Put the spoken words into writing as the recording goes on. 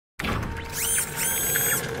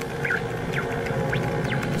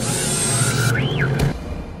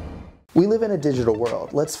We live in a digital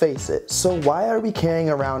world, let's face it, so why are we carrying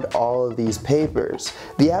around all of these papers?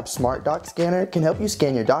 The app Smart Doc Scanner can help you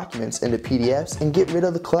scan your documents into PDFs and get rid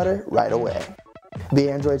of the clutter right away.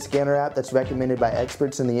 The Android Scanner app that's recommended by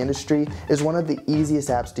experts in the industry is one of the easiest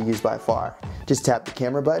apps to use by far. Just tap the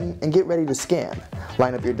camera button and get ready to scan.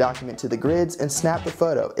 Line up your document to the grids and snap the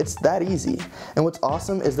photo. It's that easy. And what's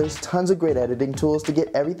awesome is there's tons of great editing tools to get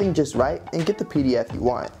everything just right and get the PDF you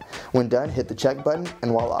want. When done, hit the check button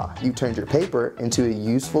and voila, you've turned your paper into a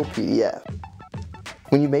useful PDF.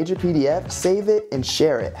 When you made your PDF, save it and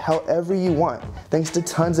share it however you want, thanks to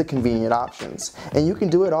tons of convenient options. And you can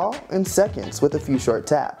do it all in seconds with a few short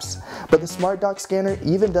taps. But the Smart Doc Scanner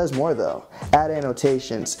even does more though. Add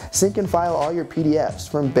annotations, sync and file all your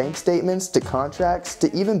PDFs, from bank statements to contracts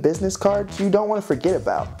to even business cards you don't want to forget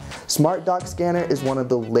about. Smart Doc Scanner is one of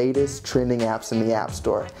the latest trending apps in the App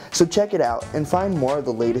Store. So check it out and find more of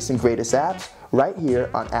the latest and greatest apps right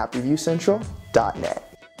here on AppReviewCentral.net.